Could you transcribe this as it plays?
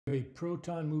A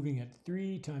proton moving at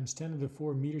 3 times 10 to the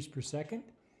 4 meters per second,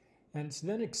 and it's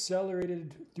then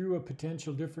accelerated through a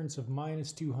potential difference of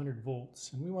minus 200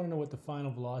 volts. And we want to know what the final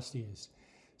velocity is.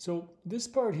 So this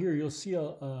part here, you'll see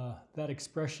that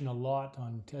expression a lot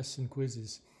on tests and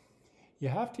quizzes. You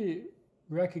have to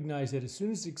recognize that as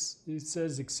soon as it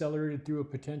says accelerated through a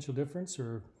potential difference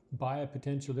or by a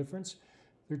potential difference,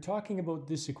 they're talking about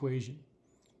this equation.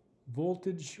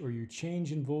 Voltage, or your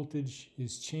change in voltage,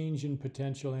 is change in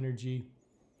potential energy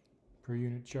per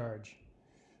unit charge.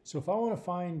 So if I want to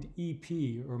find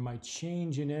EP, or my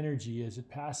change in energy as it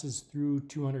passes through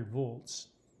 200 volts,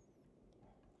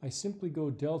 I simply go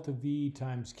delta V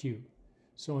times Q.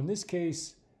 So in this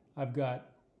case, I've got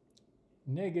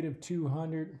negative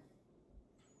 200,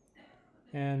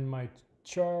 and my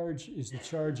charge is the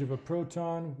charge of a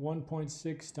proton,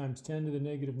 1.6 times 10 to the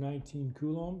negative 19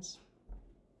 coulombs.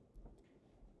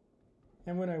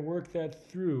 And when I work that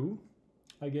through,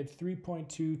 I get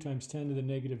 3.2 times 10 to the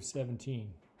negative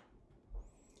 17.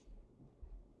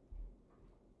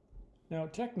 Now,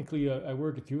 technically, I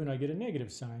work it through and I get a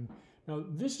negative sign. Now,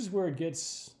 this is where it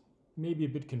gets maybe a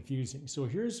bit confusing. So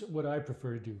here's what I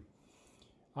prefer to do.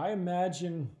 I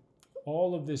imagine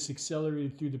all of this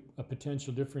accelerated through a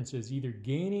potential difference as either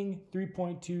gaining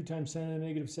 3.2 times 10 to the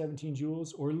negative 17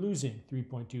 joules or losing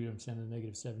 3.2 times 10 to the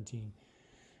negative 17.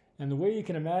 And the way you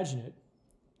can imagine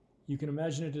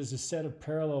it as a set of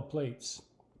parallel plates.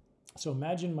 So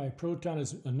imagine my proton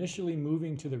is initially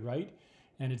moving to the right,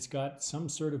 and it's got some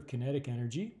sort of kinetic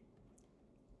energy.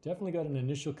 Definitely got an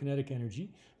initial kinetic energy.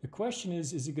 The question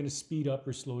is it going to speed up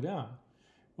or slow down?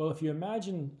 Well, if you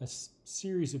imagine a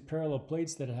series of parallel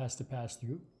plates that it has to pass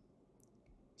through,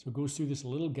 so it goes through this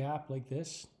little gap like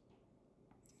this,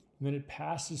 and then it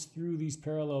passes through these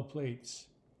parallel plates.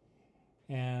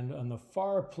 And on the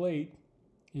far plate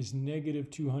is negative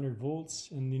 200 volts,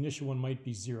 and the initial one might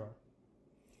be 0.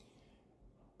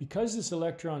 Because this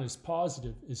electron is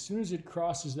positive, as soon as it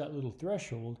crosses that little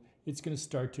threshold, it's going to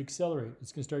start to accelerate.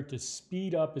 It's going to start to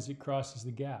speed up as it crosses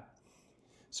the gap.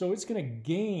 So it's going to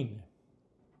gain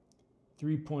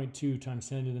 3.2 times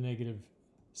 10 to the negative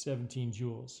 17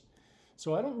 joules.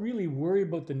 So I don't really worry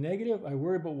about the negative, I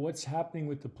worry about what's happening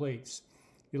with the plates.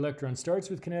 The electron starts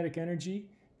with kinetic energy.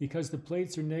 Because the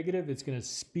plates are negative, it's going to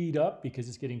speed up because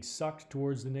it's getting sucked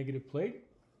towards the negative plate.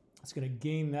 It's going to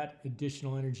gain that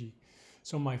additional energy.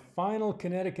 So my final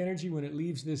kinetic energy when it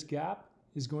leaves this gap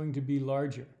is going to be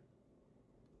larger.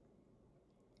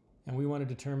 And we want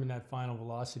to determine that final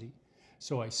velocity.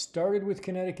 So I started with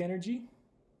kinetic energy.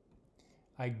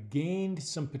 I gained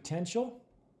some potential.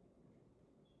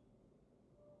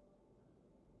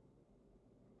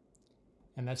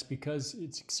 And that's because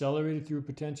it's accelerated through a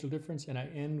potential difference, and I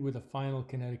end with a final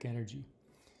kinetic energy.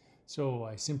 So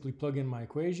I simply plug in my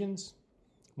equations.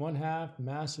 1/2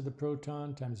 mass of the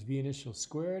proton times V initial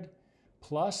squared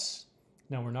plus,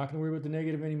 now we're not going to worry about the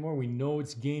negative anymore. We know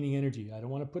it's gaining energy. I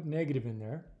don't want to put negative in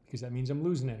there because that means I'm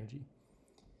losing energy.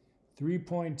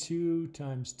 3.2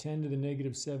 times 10 to the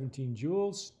negative 17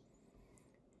 joules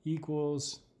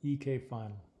equals EK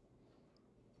final.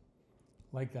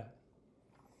 Like that.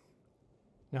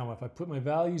 Now, if I put my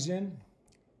values in,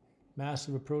 mass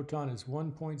of a proton is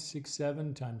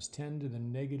 1.67 times 10 to the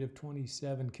negative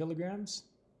 27 kilograms.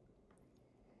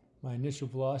 My initial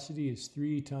velocity is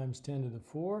 3 times 10 to the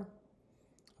 4.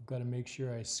 I've got to make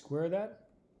sure I square that.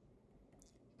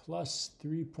 Plus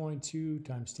 3.2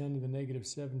 times 10 to the negative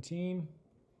 17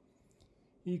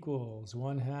 equals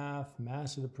 1/2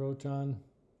 mass of the proton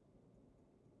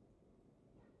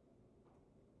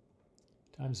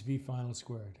times V final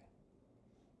squared.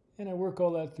 And I work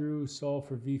all that through, solve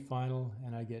for V final,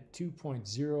 and I get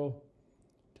 2.0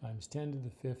 times 10 to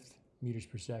the 5th meters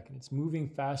per second. It's moving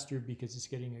faster because it's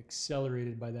getting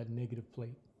accelerated by that negative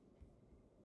plate.